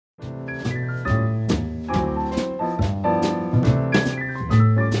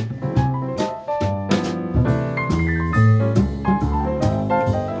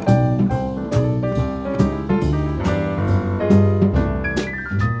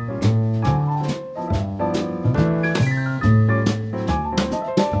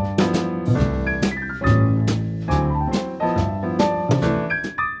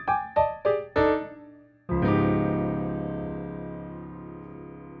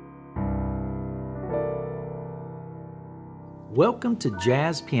Welcome to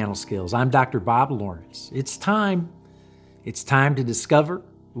Jazz Piano Skills. I'm Dr. Bob Lawrence. It's time to discover,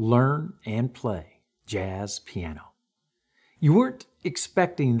 learn, and play jazz piano. You weren't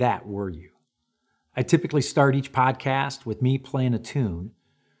expecting that, were you? I typically start each podcast with me playing a tune,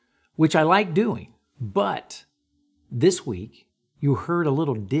 which I like doing, but this week you heard a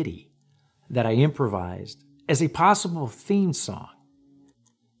little ditty that I improvised as a possible theme song.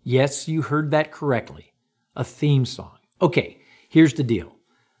 Yes, you heard that correctly, a theme song. Okay, here's the deal.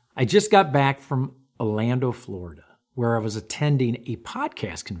 I just got back from Orlando, Florida, where I was attending a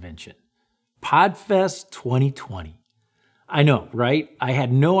podcast convention, PodFest 2020. I know, right? I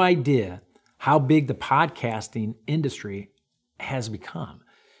had no idea how big the podcasting industry has become.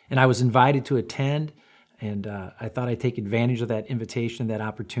 And I was invited to attend, and I thought I'd take advantage of that invitation, that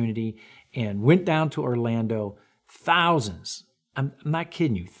opportunity, and went down to Orlando. Thousands, I'm not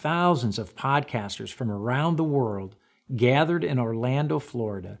kidding you, thousands of podcasters from around the world gathered in Orlando,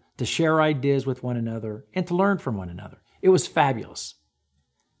 Florida to share ideas with one another and to learn from one another. It was fabulous.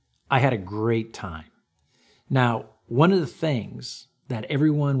 I had a great time. Now, one of the things that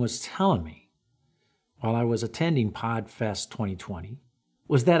everyone was telling me while I was attending PodFest 2020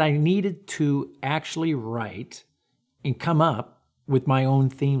 was that I needed to actually write and come up with my own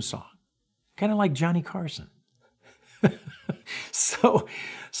theme song, kind of like Johnny Carson. So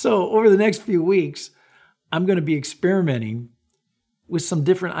over the next few weeks, I'm going to be experimenting with some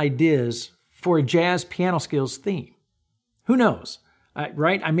different ideas for a Jazz Piano Skills theme. Who knows,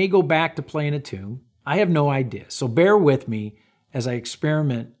 right? I may go back to playing a tune. I have no idea. So bear with me as I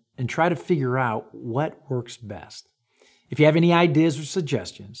experiment and try to figure out what works best. If you have any ideas or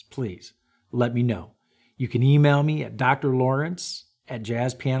suggestions, please let me know. You can email me at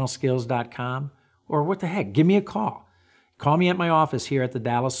drlawrence@jazzpianoskills.com, or what the heck, give me a call. Call me at my office here at the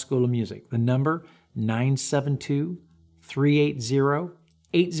Dallas School of Music. The number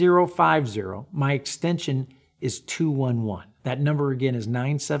 972-380-8050. My extension is 211. That number again is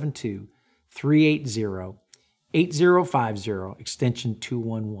 972-380-8050, extension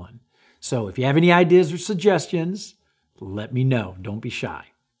 211. So if you have any ideas or suggestions, let me know. Don't be shy.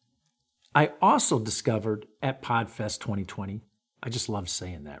 I also discovered at PodFest 2020, I just love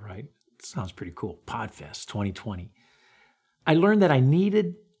saying that, right? It sounds pretty cool. PodFest 2020. I learned that I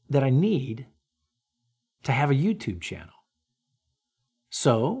need to have a YouTube channel.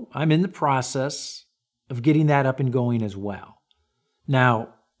 So I'm in the process of getting that up and going as well.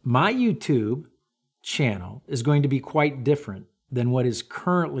 Now, my YouTube channel is going to be quite different than what is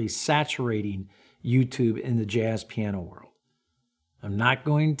currently saturating YouTube in the jazz piano world. I'm not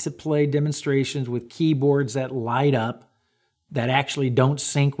going to play demonstrations with keyboards that light up, that actually don't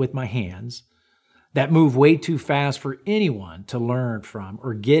sync with my hands, that move way too fast for anyone to learn from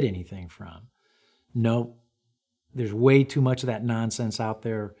or get anything from. No, there's way too much of that nonsense out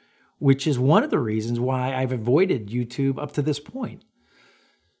there, which is one of the reasons why I've avoided YouTube up to this point.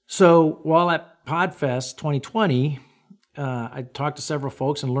 So while at PodFest 2020, I talked to several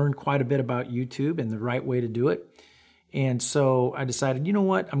folks and learned quite a bit about YouTube and the right way to do it. And so I decided, you know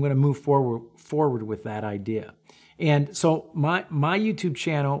what, I'm going to move forward with that idea. And so my YouTube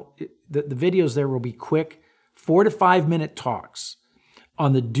channel, the videos there will be quick 4 to 5 minute talks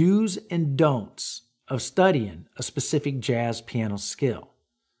on the do's and don'ts of studying a specific jazz piano skill.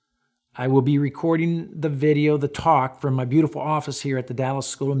 I will be recording the video, the talk, from my beautiful office here at the Dallas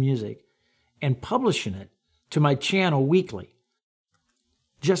School of Music and publishing it to my channel weekly,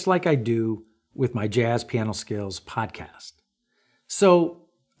 just like I do with my Jazz Piano Skills podcast. So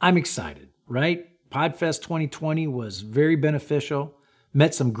I'm excited, right? PodFest 2020 was very beneficial,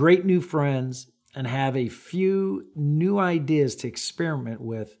 met some great new friends, and have a few new ideas to experiment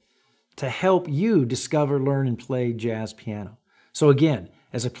with to help you discover, learn, and play jazz piano. So again,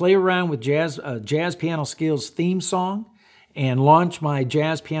 as I play around with Jazz Piano Skills theme song and launch my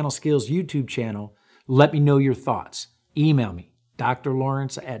Jazz Piano Skills YouTube channel, let me know your thoughts. Email me,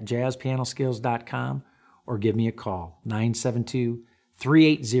 drlawrence@jazzpianoskills.com, or give me a call,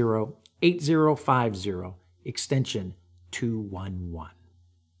 972-380-8050, extension 211.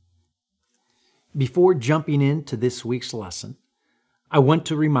 Before jumping into this week's lesson, I want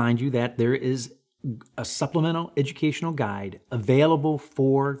to remind you that there is a supplemental educational guide available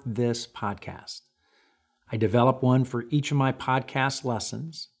for this podcast. I develop one for each of my podcast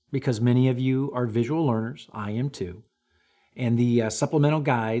lessons because many of you are visual learners. I am too. And the supplemental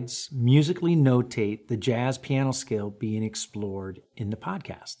guides musically notate the jazz piano skill being explored in the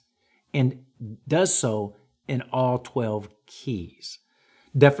podcast, and does so in all 12 keys.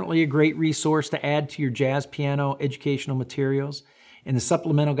 Definitely a great resource to add to your jazz piano educational materials. And the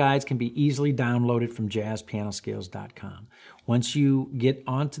supplemental guides can be easily downloaded from jazzpianoscales.com. Once you get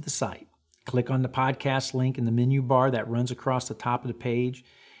onto the site, click on the podcast link in the menu bar that runs across the top of the page,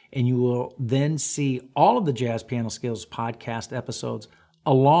 and you will then see all of the Jazz Piano Scales podcast episodes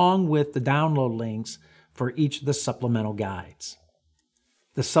along with the download links for each of the supplemental guides.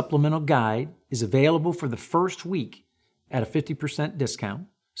 The supplemental guide is available for the first week at a 50% discount.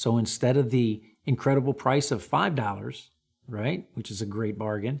 So instead of the incredible price of $5, right, which is a great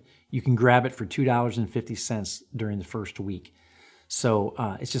bargain, you can grab it for $2.50 during the first week. So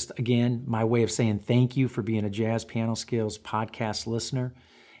it's just, again, my way of saying thank you for being a Jazz Piano Scales podcast listener.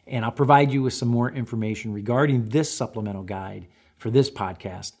 And I'll provide you with some more information regarding this supplemental guide for this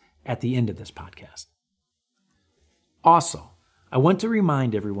podcast at the end of this podcast. Also, I want to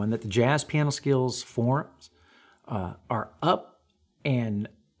remind everyone that the Jazz Piano Skills forums are up and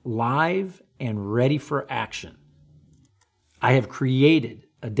live and ready for action. I have created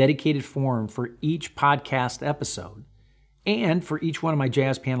a dedicated forum for each podcast episode and for each one of my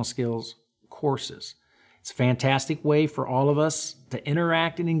Jazz Piano Skills courses. It's a fantastic way for all of us to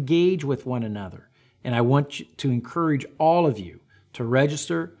interact and engage with one another. And I want to encourage all of you to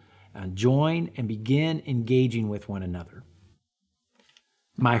register and join and begin engaging with one another.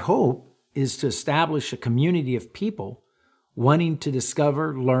 My hope is to establish a community of people wanting to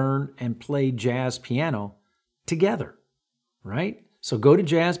discover, learn, and play jazz piano together, right? So go to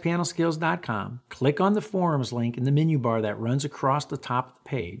jazzpianoskills.com, click on the forums link in the menu bar that runs across the top of the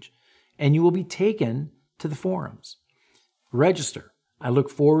page, and you will be taken to the forums. Register. I look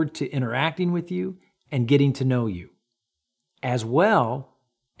forward to interacting with you and getting to know you, as well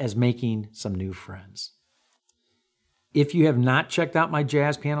as making some new friends. If you have not checked out my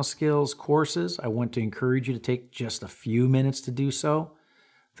Jazz Piano Skills courses, I want to encourage you to take just a few minutes to do so.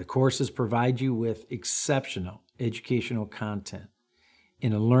 The courses provide you with exceptional educational content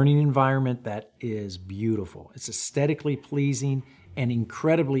in a learning environment that is beautiful. It's aesthetically pleasing and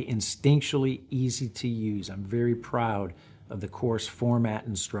incredibly instinctually easy to use. I'm very proud of the course format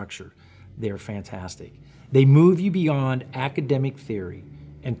and structure. They're fantastic. They move you beyond academic theory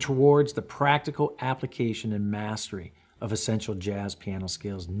and towards the practical application and mastery of essential jazz piano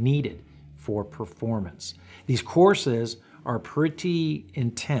skills needed for performance. These courses are pretty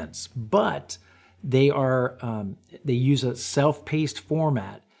intense, but they use a self-paced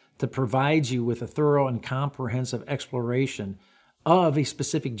format to provide you with a thorough and comprehensive exploration of a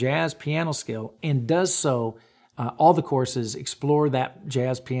specific jazz piano skill, and does so, all the courses explore that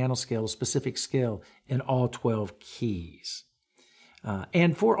jazz piano skill, specific skill, in all 12 keys.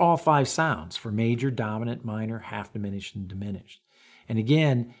 And for all 5 sounds, for major, dominant, minor, half diminished, and diminished. And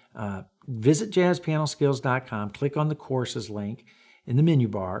again, visit jazzpianoskills.com, click on the courses link in the menu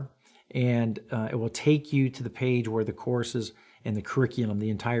bar, and it will take you to the page where the courses and the curriculum, the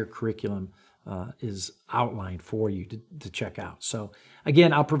entire curriculum, is outlined for you to check out. So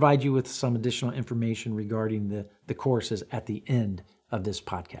again, I'll provide you with some additional information regarding the courses at the end of this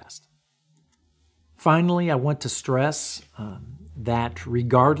podcast. Finally, I want to stress that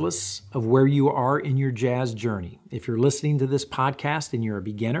regardless of where you are in your jazz journey, if you're listening to this podcast and you're a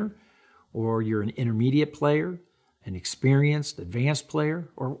beginner, or you're an intermediate player, an experienced, advanced player,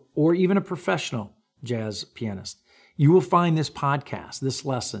 or even a professional jazz pianist, you will find this podcast, this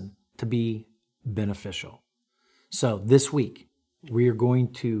lesson, to be beneficial. So this week, we are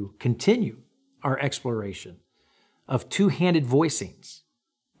going to continue our exploration of two-handed voicings,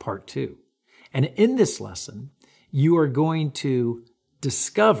 part 2. And in this lesson, you are going to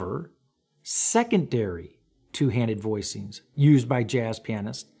discover secondary two-handed voicings used by jazz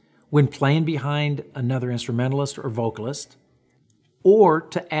pianists when playing behind another instrumentalist or vocalist, or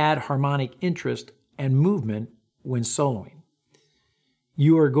to add harmonic interest and movement when soloing.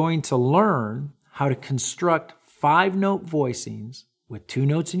 You are going to learn how to construct 5-note voicings with 2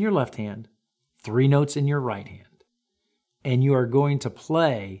 notes in your left hand, 3 notes in your right hand. And you are going to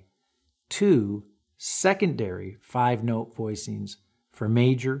play 2 secondary 5-note voicings for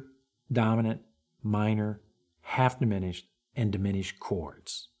major, dominant, minor, half diminished, and diminished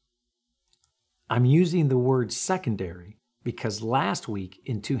chords. I'm using the word secondary because last week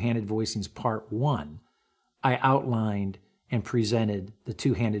in Two-Handed Voicings Part 1, I outlined and presented the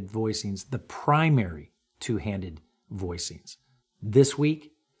two-handed voicings, the primary two-handed voicings. This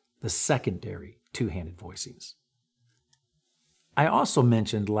week, the secondary two-handed voicings. I also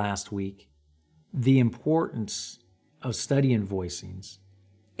mentioned last week the importance of studying voicings,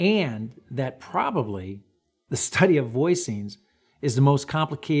 and that probably the study of voicings is the most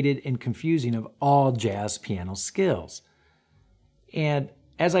complicated and confusing of all jazz piano skills. And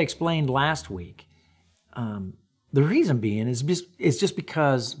as I explained last week, The reason being is just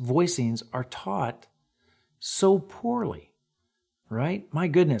because voicings are taught so poorly, right? My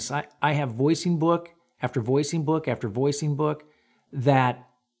goodness, I have voicing book after voicing book after voicing book that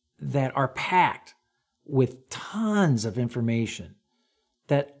are packed with tons of information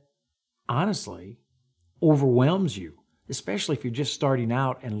that honestly overwhelms you, especially if you're just starting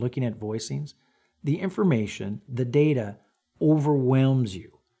out and looking at voicings. The information, the data overwhelms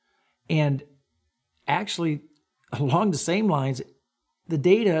you. And actually, along the same lines, the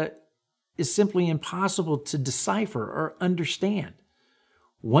data is simply impossible to decipher or understand.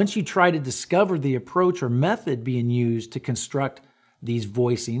 Once you try to discover the approach or method being used to construct these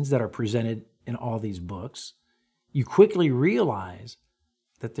voicings that are presented in all these books, you quickly realize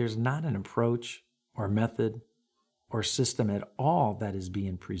that there's not an approach or method or system at all that is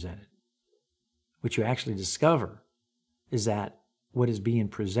being presented. What you actually discover is that what is being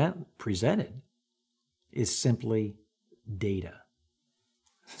presented is simply data.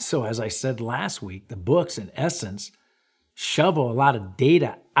 So as I said last week, the books in essence shovel a lot of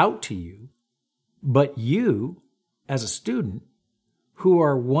data out to you, but you, as a student who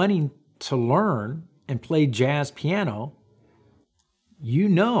are wanting to learn and play jazz piano, you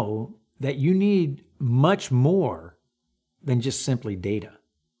know that you need much more than just simply data,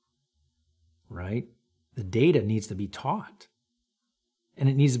 right? The data needs to be taught, and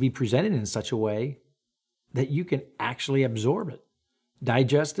it needs to be presented in such a way that you can actually absorb it,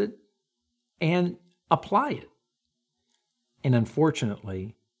 digest it, and apply it. And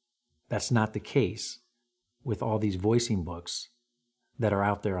unfortunately, that's not the case with all these voicing books that are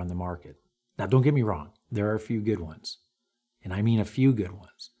out there on the market. Now, don't get me wrong. There are a few good ones, and I mean a few good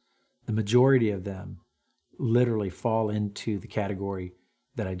ones. The majority of them literally fall into the category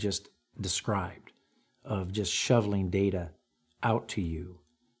that I just described of just shoveling data out to you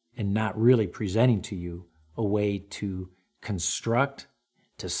and not really presenting to you a way to construct,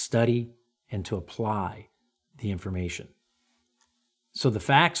 to study, and to apply the information. So the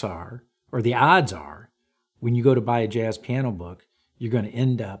facts are, or the odds are, when you go to buy a jazz piano book, you're going to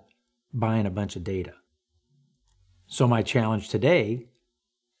end up buying a bunch of data. So my challenge today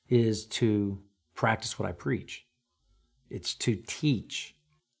is to practice what I preach. It's to teach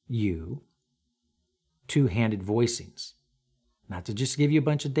you two-handed voicings. Not to just give you a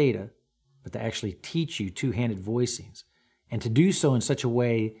bunch of data, but to actually teach you two-handed voicings. And to do so in such a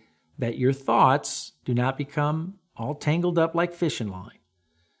way that your thoughts do not become all tangled up like fishing line.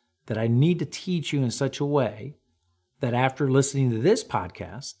 That I need to teach you in such a way that after listening to this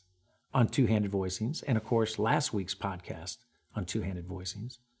podcast on two-handed voicings, and of course last week's podcast on two-handed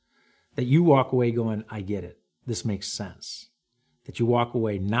voicings, that you walk away going, I get it. This makes sense. That you walk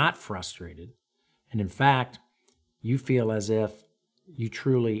away not frustrated, and in fact, you feel as if you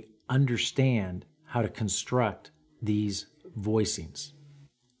truly understand how to construct these voicings.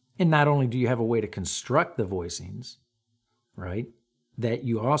 And not only do you have a way to construct the voicings, right, that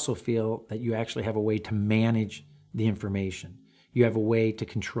you also feel that you actually have a way to manage the information. You have a way to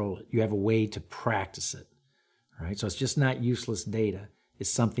control it. You have a way to practice it, right? So it's just not useless data. It's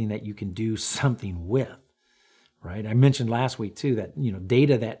something that you can do something with, right? I mentioned last week too that,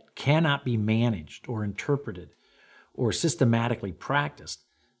 data that cannot be managed or interpreted or systematically practiced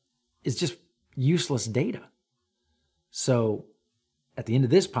is just useless data. So at the end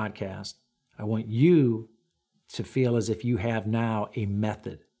of this podcast, I want you to feel as if you have now a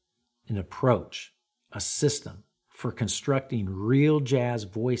method, an approach, a system for constructing real jazz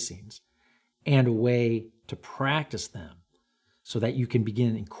voicings and a way to practice them so that you can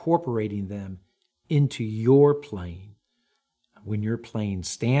begin incorporating them into your playing. When you're playing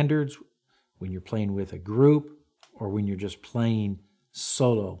standards, when you're playing with a group, or when you're just playing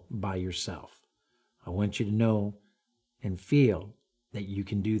solo by yourself. I want you to know and feel that you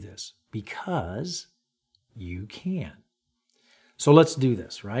can do this because you can. So let's do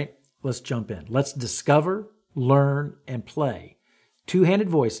this, right? Let's jump in. Let's discover, learn, and play Two-Handed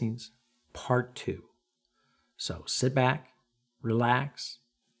Voicings, Part 2. So sit back, relax,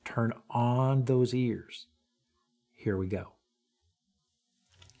 turn on those ears. Here we go.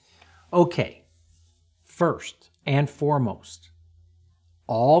 Okay, first and foremost,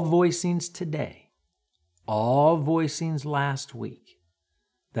 all voicings today, all voicings last week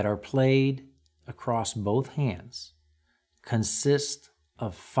that are played across both hands consist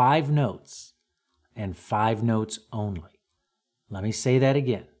of 5 notes and 5 notes only. Let me say that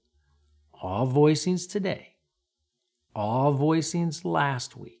again. All voicings today, all voicings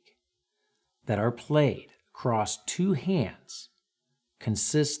last week that are played across 2 hands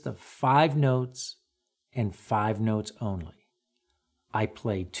consist of 5 notes and 5 notes only. I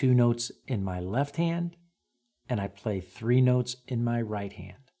play 2 notes in my left hand and I play 3 notes in my right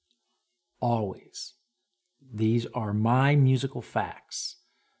hand. Always. These are my musical facts.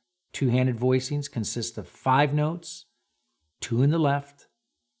 Two-handed voicings consist of 5 notes, 2 in the left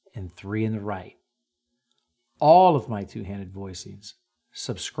and 3 in the right. All of my two-handed voicings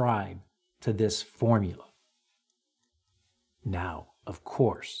subscribe to this formula. Now, of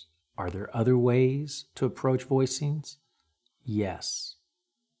course, are there other ways to approach voicings? Yes,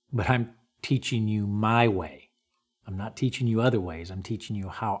 but I'm teaching you my way. I'm not teaching you other ways. I'm teaching you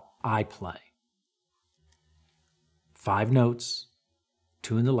how I play. 5 notes,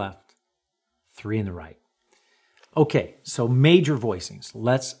 2 in the left, 3 in the right. Okay, so major voicings.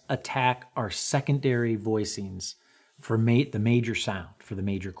 Let's attack our secondary voicings for the major sound, for the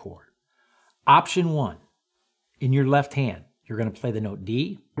major chord. Option 1, in your left hand, you're going to play the note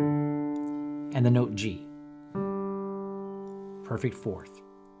D and the note G. Perfect fourth.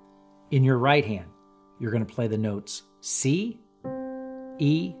 In your right hand, you're going to play the notes C,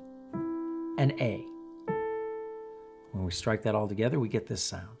 E, and A. When we strike that all together, we get this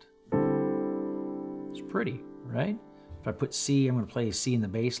sound. It's pretty, right? If I put C, I'm going to play a C in the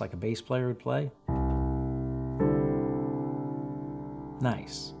bass like a bass player would play.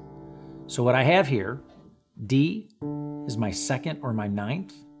 Nice. So what I have here, D is my second or my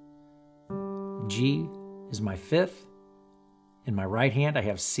ninth. G is my fifth. In my right hand, I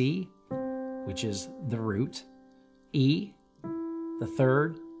have C, which is the root, E, the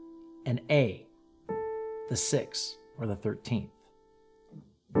third, and A, the sixth or the 13th.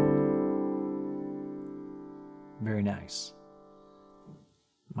 Very nice.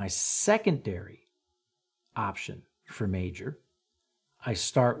 My secondary option for major, I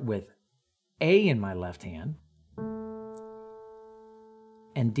start with A in my left hand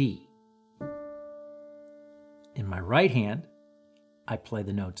and D. In my right hand, I play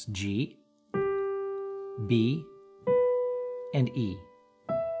the notes G, B, and E.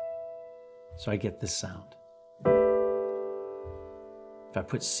 So I get this sound. If I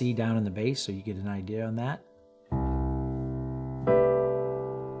put C down in the bass so you get an idea on that.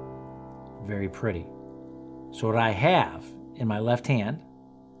 Very pretty. So what I have in my left hand,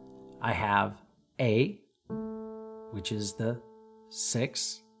 I have A, which is the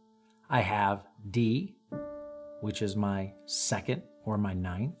 6. I have D, which is my second or my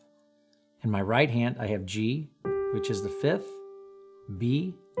ninth. In my right hand, I have G, which is the 5th,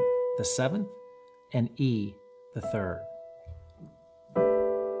 B, the 7th, and E, the 3rd.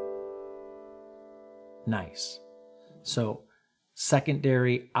 Nice. So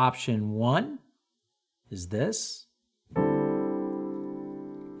secondary option 1 is this.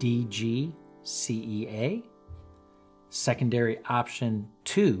 D, G, C, E, A. Secondary option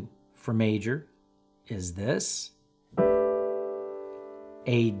 2 for major is this.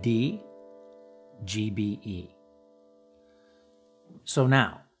 A, D, G, B, E. So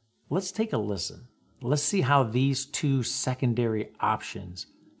now, let's take a listen. Let's see how these 2 secondary options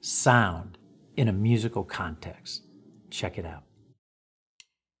sound in a musical context. Check it out.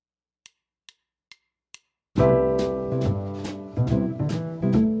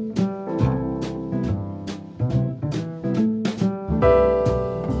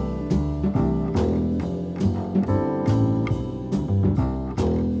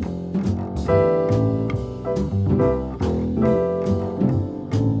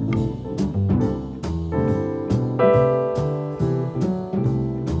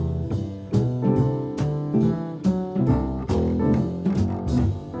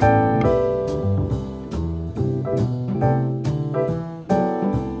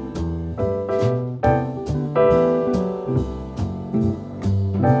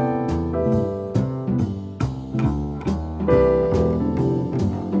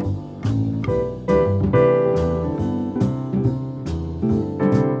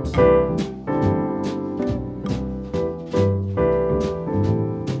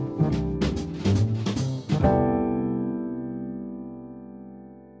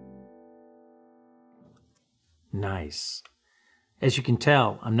 Nice. As you can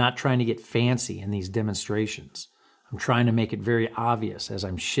tell, I'm not trying to get fancy in these demonstrations. I'm trying to make it very obvious as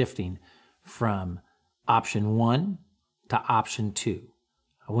I'm shifting from option 1 to option 2.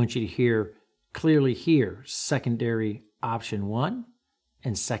 I want you to clearly hear secondary option 1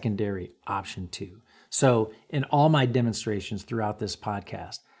 and secondary option 2. So in all my demonstrations throughout this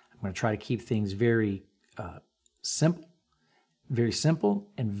podcast, I'm going to try to keep things very simple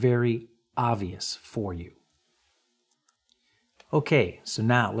and very obvious for you. Okay, so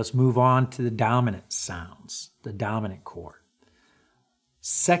now let's move on to the dominant sounds, the dominant chord.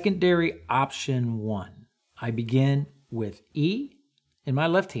 Secondary option 1. I begin with E in my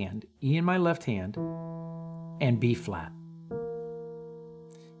left hand, and B flat.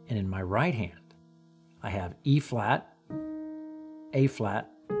 And in my right hand, I have E flat, A flat,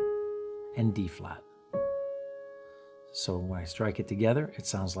 and D flat. So when I strike it together, it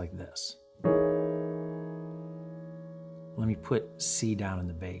sounds like this. Let me put C down in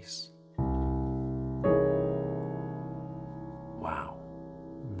the bass. Wow,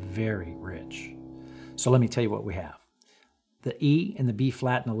 very rich. So let me tell you what we have. The E and the B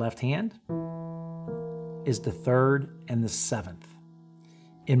flat in the left hand is the third and the seventh.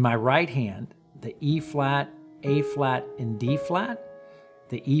 In my right hand, the E flat, A flat, and D flat.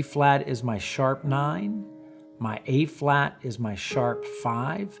 The E flat is my sharp 9, my A flat is my sharp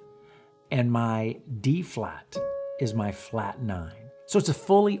 5, and my D flat is my flat 9. So it's a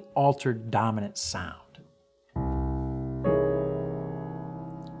fully altered dominant sound.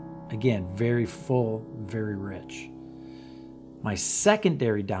 Again, very full, very rich. My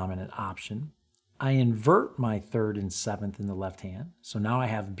secondary dominant option, I invert my third and seventh in the left hand. So now I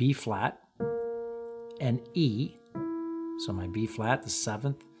have B flat and E. So my B flat, the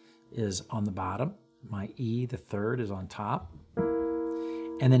seventh, is on the bottom. My E, the third, is on top.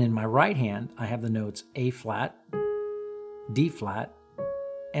 And then in my right hand, I have the notes A flat, D flat,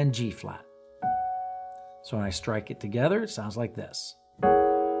 and G flat. So when I strike it together, it sounds like this.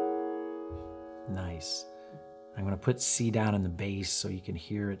 Nice. I'm going to put C down in the bass so you can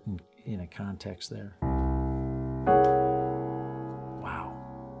hear it in a context there. Wow.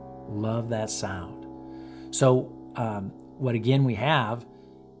 Love that sound. So what again we have,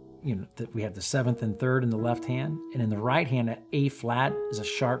 that we have the seventh and third in the left hand, and in the right hand, A flat is a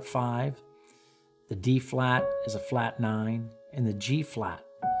sharp 5, the D flat is a flat 9, and the G flat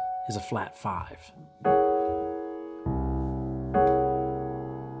is a flat 5.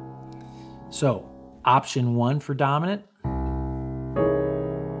 So option 1 for dominant,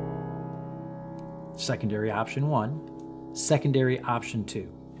 secondary option 1, secondary option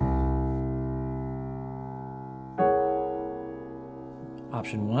 2.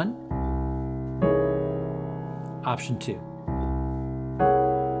 Option 1, option 2.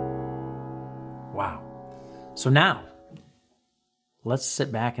 Wow. So now, let's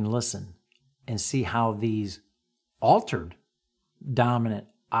sit back and listen and see how these altered dominant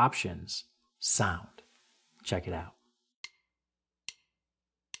options sound. Check it out.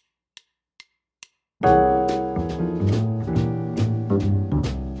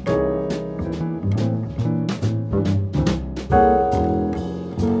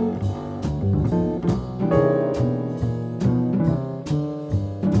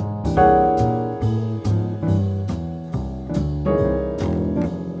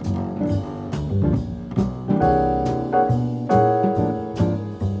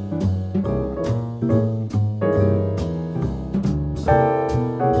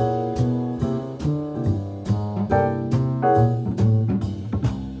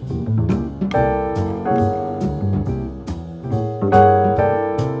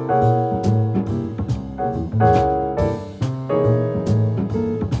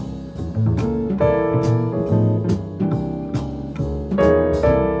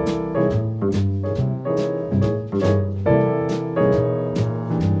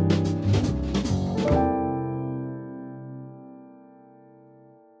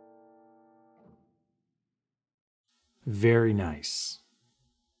 Very nice.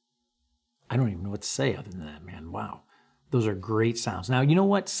 I don't even know what to say other than that, man. Wow. Those are great sounds. Now, you know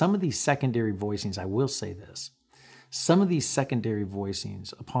what? Some of these secondary voicings, I will say this. Some of these secondary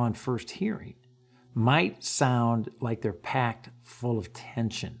voicings, upon first hearing, might sound like they're packed full of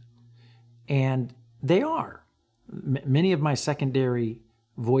tension. And they are. Many of my secondary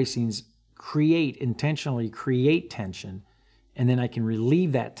voicings intentionally create tension, and then I can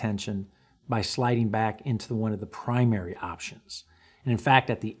relieve that tension by sliding back into one of the primary options. And in fact,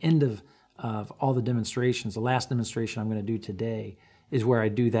 at the end of all the demonstrations, the last demonstration I'm going to do today is where I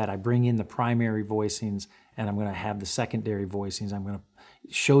do that. I bring in the primary voicings and I'm going to have the secondary voicings. I'm going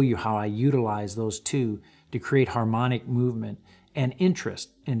to show you how I utilize those two to create harmonic movement and interest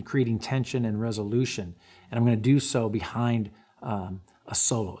in creating tension and resolution. And I'm going to do so behind a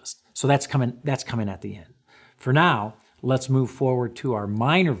soloist. So that's coming at the end. For now, let's move forward to our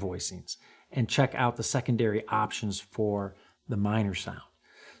minor voicings and check out the secondary options for the minor sound.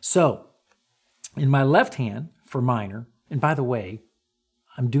 So in my left hand for minor, and by the way,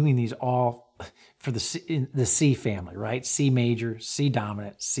 I'm doing these all for the C family, right? C major, C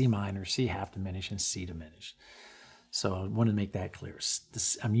dominant, C minor, C half diminished, and C diminished. So I want to make that clear.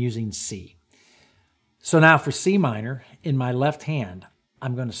 I'm using C. So now for C minor, in my left hand,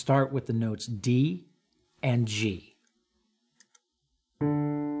 I'm going to start with the notes D and G.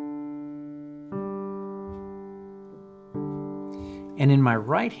 And in my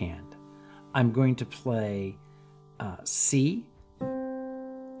right hand, I'm going to play C,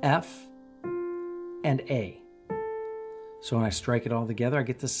 F, and A. So when I strike it all together, I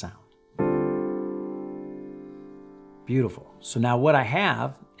get this sound. Beautiful. So now what I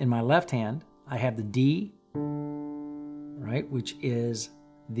have in my left hand, I have the D, right, which is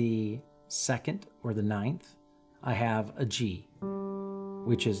the second or the ninth. I have a G,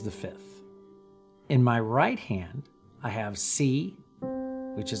 which is the fifth. In my right hand, I have C,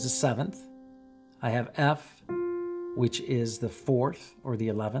 which is the seventh. I have F, which is the fourth or the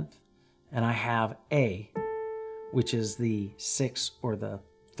 11th. And I have A, which is the 6th or the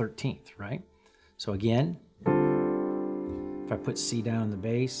 13th, right? So again, if I put C down in the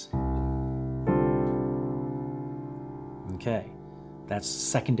bass, okay, that's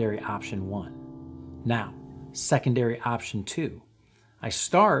secondary option 1. Now, secondary option 2. I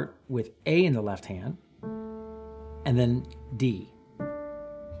start with A in the left hand and then D.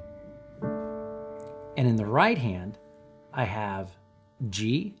 And in the right hand, I have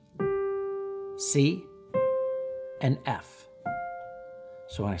G, C, and F.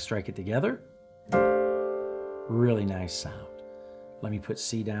 So when I strike it together, really nice sound. Let me put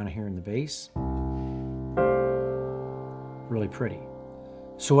C down here in the bass. Really pretty.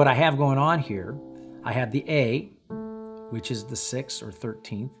 So what I have going on here, I have the A, which is the 6th or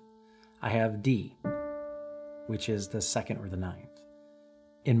 13th. I have D, which is the 2nd or the 9th.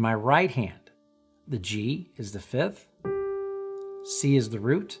 In my right hand, the G is the 5th, C is the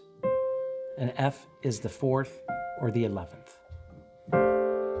root, and F is the 4th or the 11th.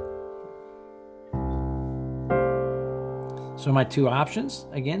 So my two options,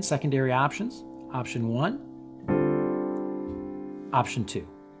 again, secondary options, option 1, option 2.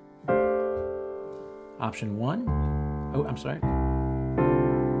 Option 1,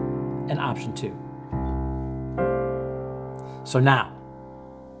 and option 2. So now,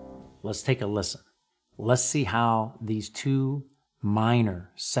 let's take a listen. Let's see how these two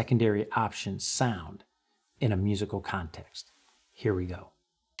minor secondary options sound in a musical context. Here we go.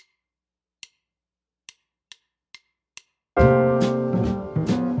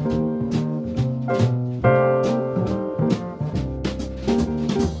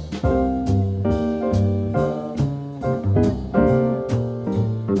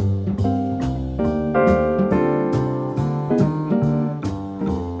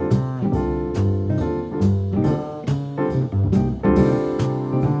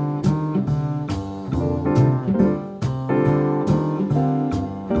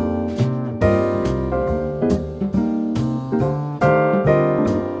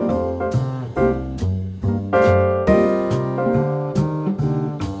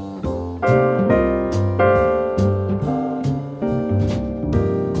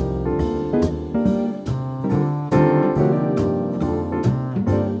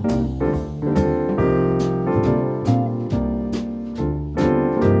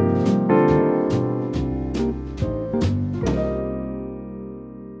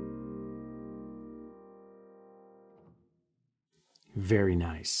 Very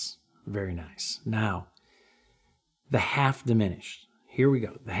nice. Very nice. Now, the half diminished. Here we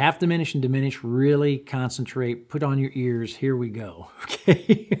go. The half diminished and diminished, really concentrate, put on your ears. Here we go.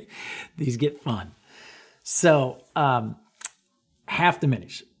 Okay. These get fun. So, half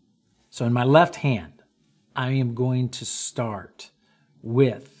diminished. So in my left hand, I am going to start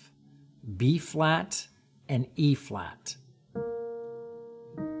with B flat and E flat.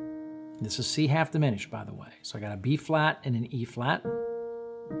 This is C half diminished, by the way. So I got a B flat and an E flat.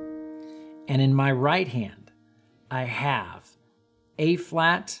 And in my right hand, I have A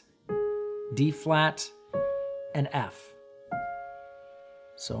flat, D flat, and F.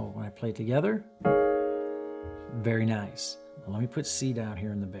 So when I play it together, very nice. Now let me put C down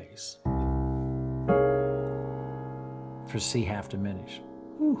here in the bass for C half diminished.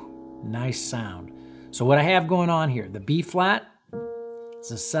 Whew, nice sound. So what I have going on here, the B flat is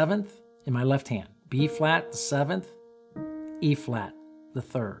the 7th in my left hand. B flat, the 7th, E flat, the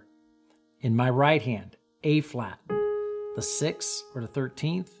 3rd. In my right hand, A flat, the 6th or the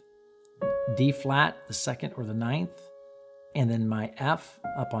 13th, D flat, the 2nd or the 9th, and then my F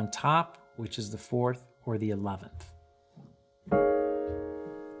up on top, which is the 4th or the 11th.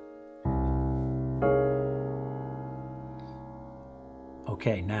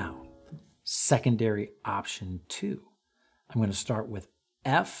 Okay, now, secondary option 2. I'm going to start with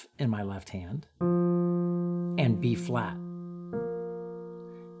F in my left hand and B flat.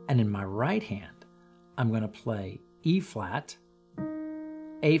 And in my right hand, I'm going to play E flat,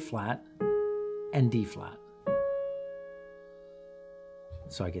 A flat, and D flat.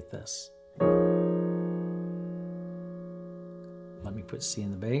 So I get this. Let me put C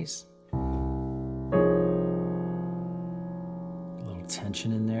in the bass. A little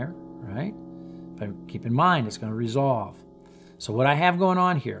tension in there, right? But keep in mind, it's going to resolve. So what I have going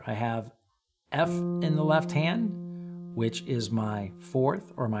on here, I have F in the left hand, which is my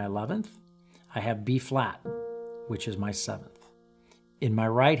 4th or my 11th. I have B flat, which is my 7th. In my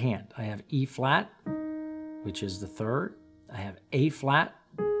right hand, I have E flat, which is the 3rd. I have A flat,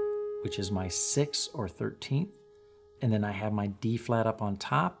 which is my 6th or 13th. And then I have my D flat up on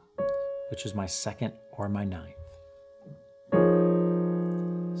top, which is my 2nd or my 9th.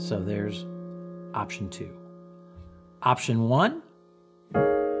 So there's option 2. Option 1,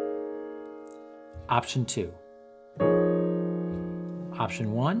 option 2.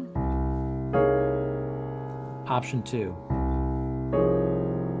 Option 1, option 2.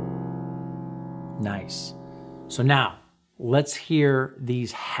 Nice. So now, let's hear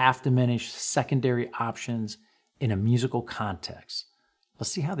these half-diminished secondary options in a musical context.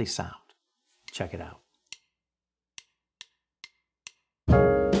 Let's see how they sound. Check it out.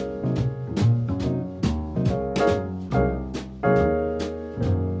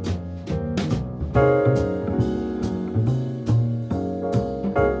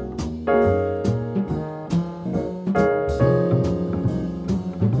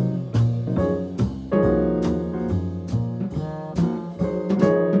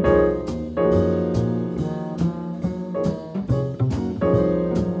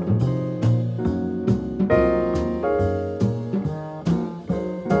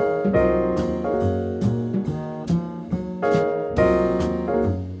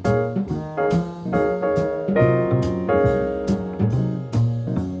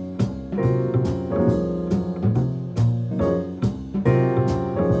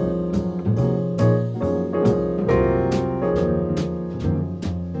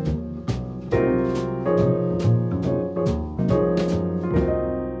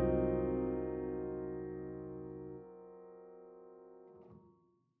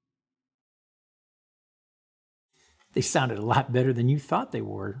 They sounded a lot better than you thought they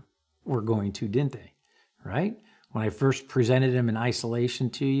were going to, didn't they? Right? When I first presented them in isolation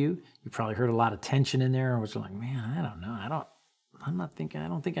to you, you probably heard a lot of tension in there and was like, man, I don't know. I don't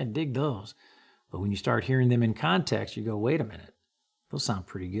think I dig those. But when you start hearing them in context, you go, wait a minute, those sound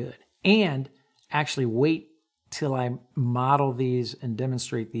pretty good. And actually wait till I model these and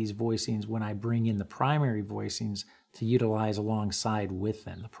demonstrate these voicings when I bring in the primary voicings to utilize alongside with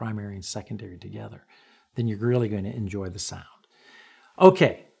them, the primary and secondary together. Then you're really going to enjoy the sound.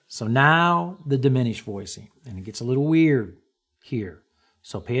 Okay, so now the diminished voicing, and it gets a little weird here.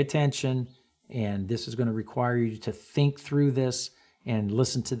 So pay attention, and this is going to require you to think through this and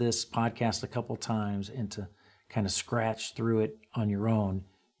listen to this podcast a couple times and to kind of scratch through it on your own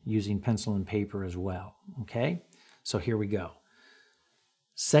using pencil and paper as well, okay? So here we go.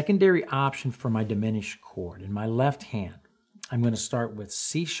 Secondary option for my diminished chord. In my left hand, I'm going to start with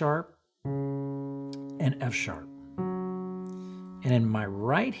C sharp, and F sharp. And in my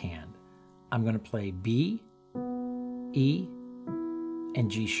right hand, I'm going to play B, E,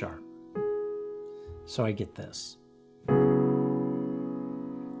 and G sharp. So I get this.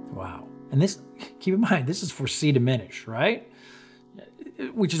 Wow. And this, keep in mind, this is for C diminished, right?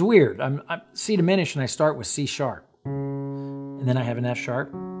 Which is weird. I'm C diminished and I start with C sharp. And then I have an F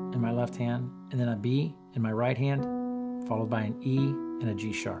sharp in my left hand, and then a B in my right hand, followed by an E and a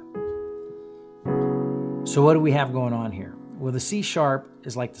G sharp. So what do we have going on here? Well, the C sharp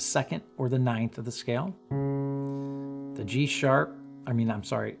is like the 2nd or the 9th of the scale. The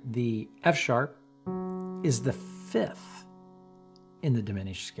F sharp is the 5th in the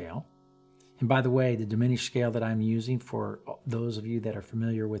diminished scale. And by the way, the diminished scale that I'm using for those of you that are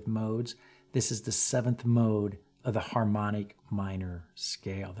familiar with modes, this is the 7th mode of the harmonic minor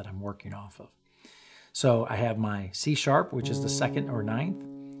scale that I'm working off of. So I have my C sharp, which is the 2nd or 9th,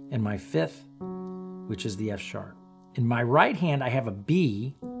 and my 5th, which is the F sharp. In my right hand, I have a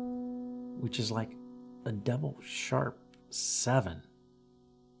B, which is like a double sharp 7.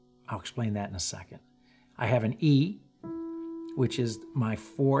 I'll explain that in a second. I have an E, which is my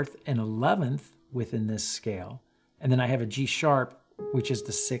 4th and 11th within this scale. And then I have a G sharp, which is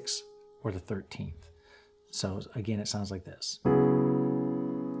the 6th or the 13th. So again, it sounds like this.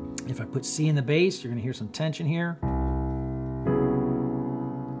 If I put C in the bass, you're going to hear some tension here.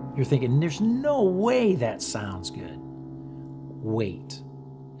 You're thinking, there's no way that sounds good. Wait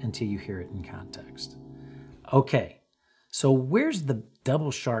until you hear it in context. Okay, so where's the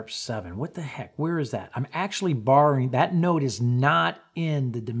double sharp 7? What the heck? Where is that? I'm actually borrowing, that note is not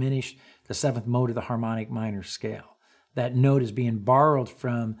in the diminished, the 7th mode of the harmonic minor scale. That note is being borrowed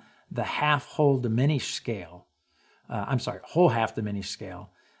from the half whole diminished scale whole half diminished scale,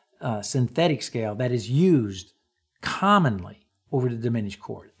 synthetic scale that is used commonly over the diminished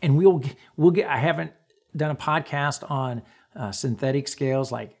chord. And we'll get. I haven't done a podcast on synthetic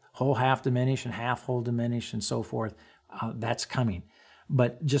scales like whole half diminished and half whole diminished and so forth. That's coming.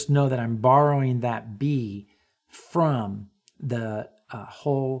 But just know that I'm borrowing that B from the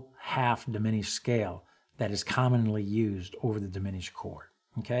whole half diminished scale that is commonly used over the diminished chord.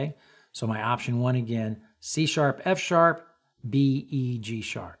 Okay? So my option 1 again, C sharp, F sharp, B, E, G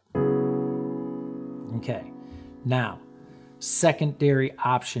sharp. Okay. Now, secondary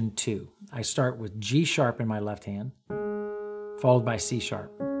option 2. I start with G sharp in my left hand, followed by C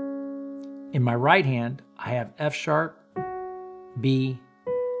sharp. In my right hand, I have F sharp, B,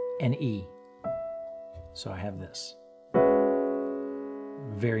 and E. So I have this.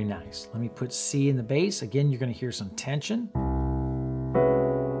 Very nice. Let me put C in the bass. Again, you're going to hear some tension.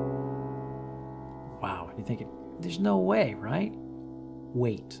 Wow. You think there's no way, right?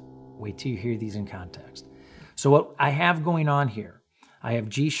 Wait till you hear these in context. So what I have going on here, I have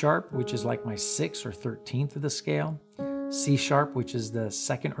G sharp, which is like my 6th or 13th of the scale. C sharp, which is the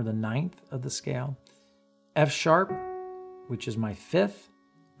 2nd or the 9th of the scale. F sharp, which is my 5th.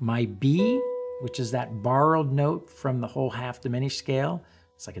 My B, which is that borrowed note from the whole half diminished scale.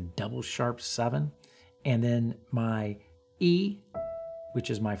 It's like a double sharp 7. And then my E, which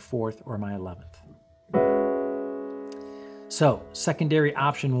is my 4th or my 11th. So, secondary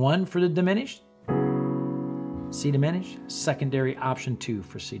option 1 for the diminished, C diminished. Secondary option 2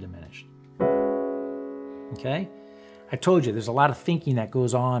 for C diminished. Okay? I told you there's a lot of thinking that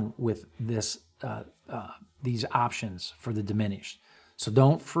goes on with this, these options for the diminished. So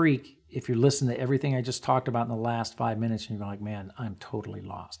don't freak if you're listening to everything I just talked about in the last 5 minutes and you're like, man, I'm totally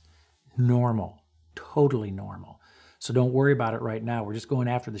lost. Normal, totally normal. So don't worry about it right now. We're just going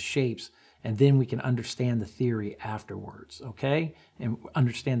after the shapes, and then we can understand the theory afterwards, okay? And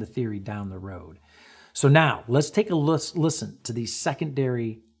understand the theory down the road. So now let's take a listen to these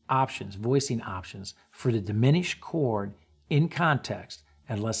secondary options, voicing options for the diminished chord in context,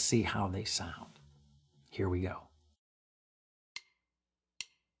 and let's see how they sound. Here we go.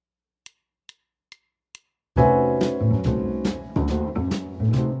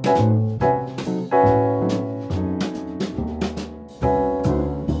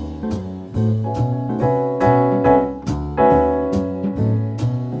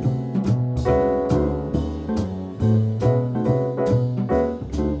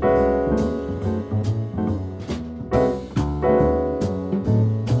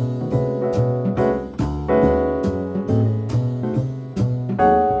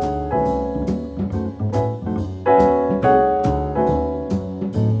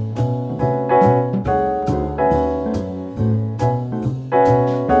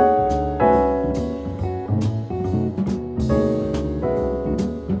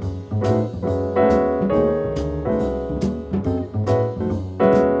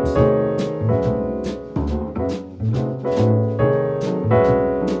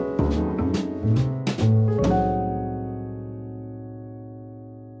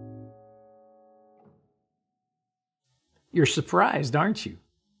 You're surprised, aren't you?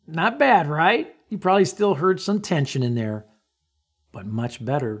 Not bad, right? You probably still heard some tension in there, but much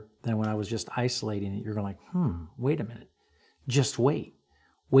better than when I was just isolating it. You're going like, wait a minute. Just wait.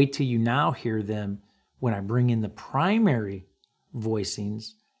 Wait till you now hear them when I bring in the primary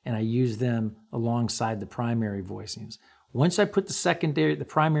voicings and I use them alongside the primary voicings. Once I put the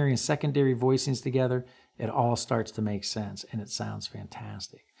primary and secondary voicings together, it all starts to make sense and it sounds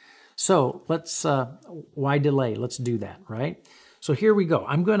fantastic. So let's, why delay? Let's do that, right? So here we go.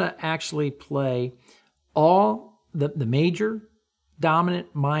 I'm going to actually play all the major, dominant,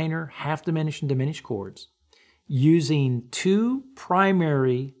 minor, half diminished, and diminished chords using 2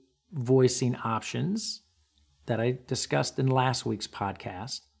 primary voicing options that I discussed in last week's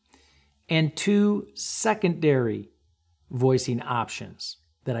podcast and 2 secondary voicing options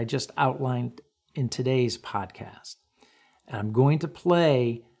that I just outlined in today's podcast. And I'm going to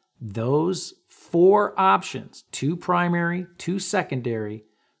play those 4 options, 2 primary, 2 secondary,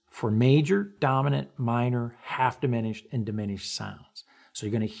 for major, dominant, minor, half diminished, and diminished sounds. So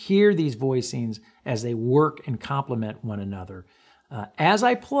you're going to hear these voicings as they work and complement one another. As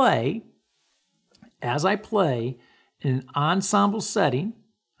I play in an ensemble setting,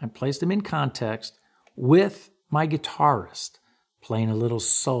 I place them in context with my guitarist playing a little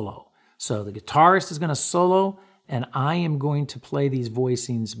solo. So the guitarist is going to solo, and I am going to play these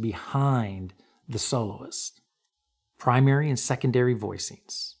voicings behind the soloist. Primary and secondary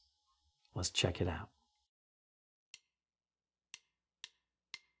voicings. Let's check it out.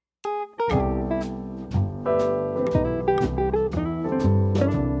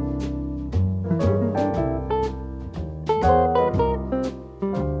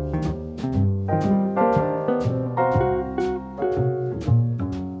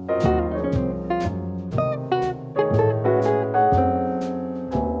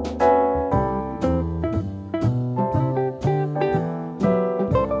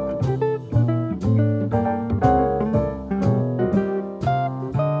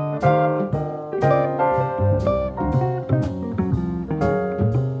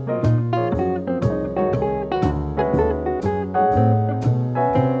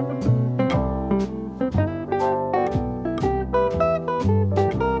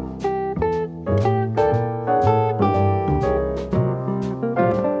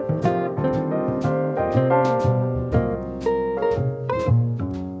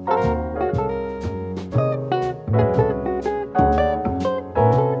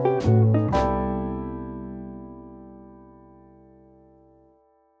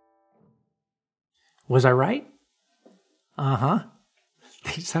 Was I right? Uh-huh.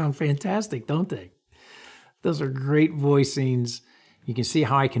 They sound fantastic, don't they? Those are great voicings. You can see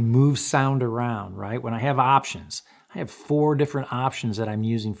how I can move sound around, right? When I have options, I have 4 different options that I'm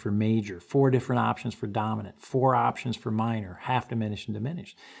using for major, 4 different options for dominant, 4 options for minor, half diminished and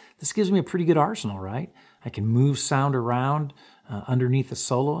diminished. This gives me a pretty good arsenal, right? I can move sound around underneath a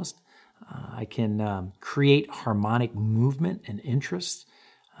soloist. I can create harmonic movement and interest.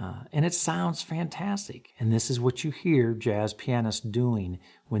 And it sounds fantastic. And this is what you hear jazz pianists doing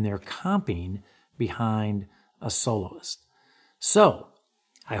when they're comping behind a soloist. So,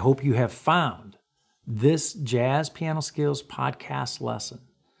 I hope you have found this Jazz Piano Skills podcast lesson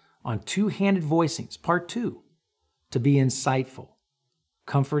on two-handed voicings, part 2, to be insightful,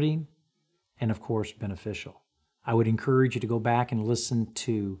 comforting, and of course, beneficial. I would encourage you to go back and listen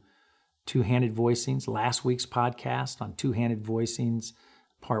to two-handed voicings, last week's podcast on two-handed voicings,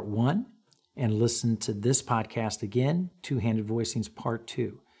 part 1, and listen to this podcast again, two-handed voicings, part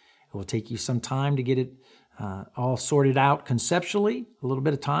 2. It will take you some time to get it all sorted out conceptually, a little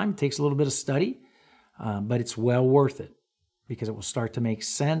bit of time. It takes a little bit of study, but it's well worth it because it will start to make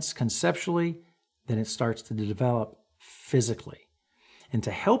sense conceptually, then it starts to develop physically. And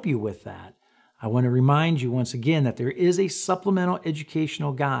to help you with that, I want to remind you once again that there is a supplemental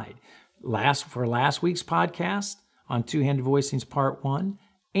educational guide for last week's podcast on two-handed voicings part 1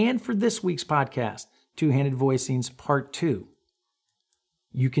 and for this week's podcast, two-handed voicings part 2.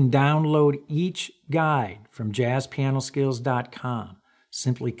 You can download each guide from jazzpianoskills.com.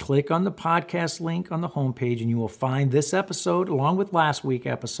 Simply click on the podcast link on the homepage and you will find this episode along with last week's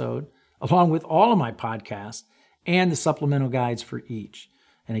episode, along with all of my podcasts and the supplemental guides for each.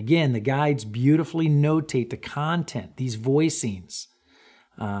 And again, the guides beautifully notate the content, these voicings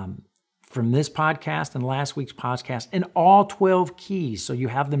from this podcast and last week's podcast in all 12 keys. So you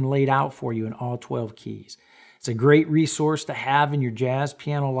have them laid out for you in all 12 keys. It's a great resource to have in your jazz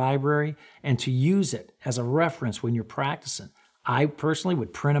piano library and to use it as a reference when you're practicing. I personally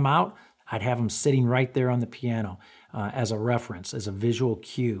would print them out. I'd have them sitting right there on the piano as a reference, as a visual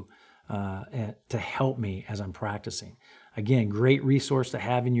cue to help me as I'm practicing. Again, great resource to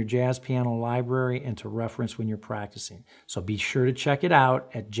have in your jazz piano library and to reference when you're practicing. So be sure to check it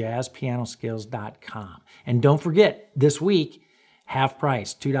out at jazzpianoskills.com. And don't forget, this week, half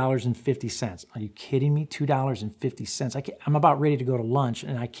price, $2.50. Are you kidding me? $2.50. I'm about ready to go to lunch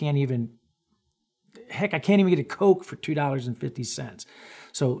and I can't even get a Coke for $2.50.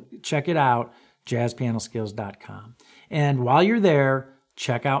 So check it out, jazzpianoskills.com. And while you're there,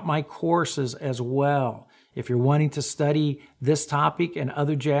 check out my courses as well. If you're wanting to study this topic and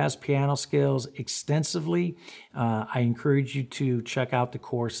other jazz piano skills extensively, I encourage you to check out the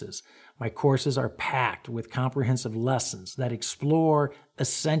courses. My courses are packed with comprehensive lessons that explore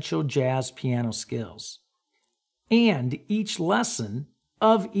essential jazz piano skills. And each lesson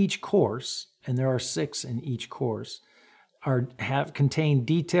of each course, and there are 6 in each course, contain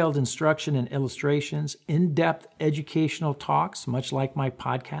detailed instruction and illustrations, in-depth educational talks, much like my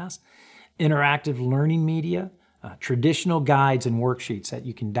podcast, interactive learning media, traditional guides and worksheets that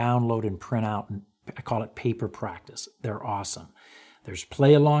you can download and print out. And I call it paper practice. They're awesome. There's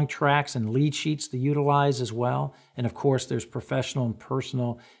play-along tracks and lead sheets to utilize as well. And of course, there's professional and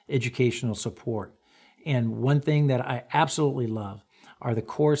personal educational support. And one thing that I absolutely love are the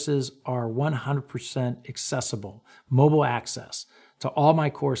courses are 100% accessible, mobile access to all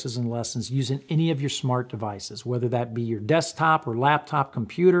my courses and lessons using any of your smart devices, whether that be your desktop or laptop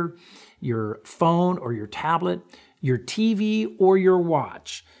computer, your phone or your tablet, your TV or your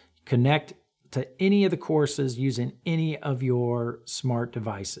watch. Connect to any of the courses using any of your smart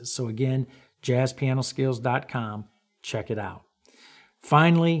devices. So again, jazzpianoskills.com, check it out.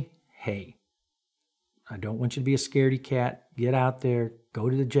 Finally, hey, I don't want you to be a scaredy cat. Get out there, go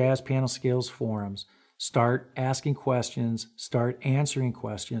to the Jazz Piano Skills forums, start asking questions, start answering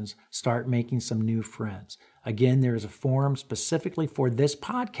questions, start making some new friends. Again, there is a forum specifically for this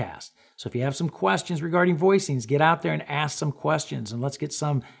podcast. So if you have some questions regarding voicings, get out there and ask some questions and let's get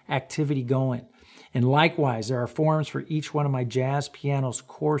some activity going. And likewise, there are forums for each one of my jazz pianos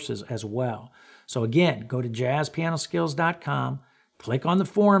courses as well. So again, go to jazzpianoskills.com, click on the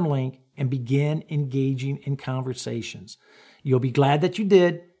forum link, and begin engaging in conversations. You'll be glad that you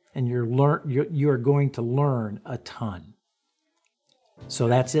did, and you are going to learn a ton. So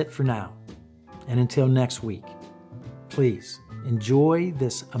that's it for now. And until next week, please enjoy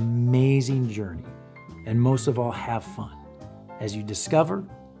this amazing journey, and most of all, have fun as you discover,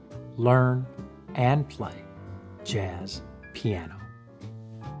 learn, and play jazz piano.